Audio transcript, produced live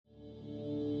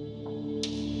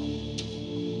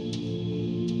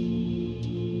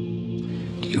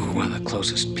You were one of the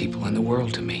closest people in the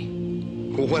world to me.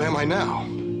 Well, what am I now?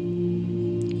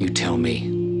 You tell me.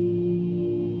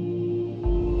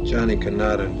 Johnny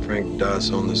Canada and Frank Doss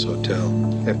own this hotel.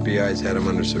 FBI's had them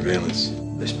under surveillance.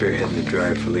 They're spearheading the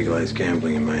drive for legalized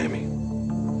gambling in Miami.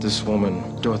 This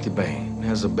woman, Dorothy Bain,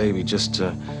 has a baby just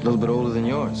a little bit older than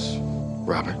yours,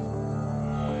 Robert.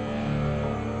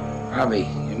 Robbie,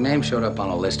 your name showed up on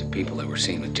a list of people that were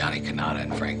seen with Johnny Canada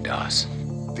and Frank Doss.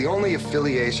 The only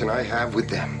affiliation I have with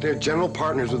them, they're general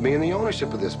partners with me in the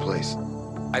ownership of this place.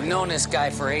 I've known this guy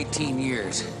for 18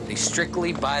 years. They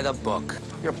strictly by the book.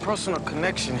 Your personal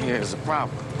connection here is a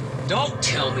problem. Don't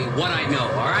tell me what I know,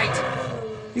 all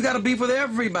right? You got to beef with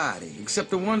everybody, except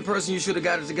the one person you should have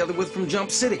got it together with from Jump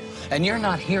City. And you're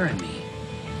not hearing me.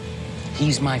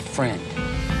 He's my friend.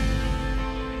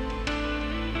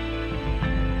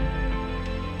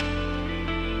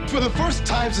 For the first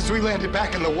time since we landed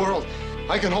back in the world,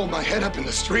 I can hold my head up in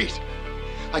the street.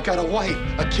 I got a wife,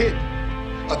 a kid,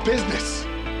 a business.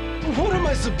 What am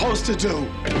I supposed to do?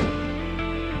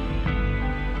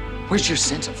 Where's your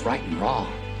sense of right and wrong?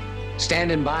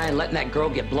 Standing by and letting that girl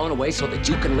get blown away so that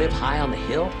you can live high on the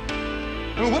hill?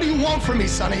 I mean, what do you want from me,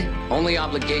 Sonny? Only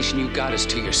obligation you got is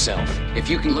to yourself. If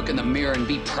you can look in the mirror and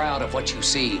be proud of what you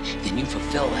see, then you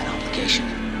fulfill that obligation.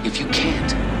 If you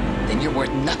can't, then you're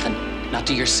worth nothing. Not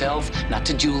to yourself, not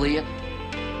to Julia,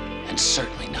 and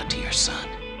certainly not to your son.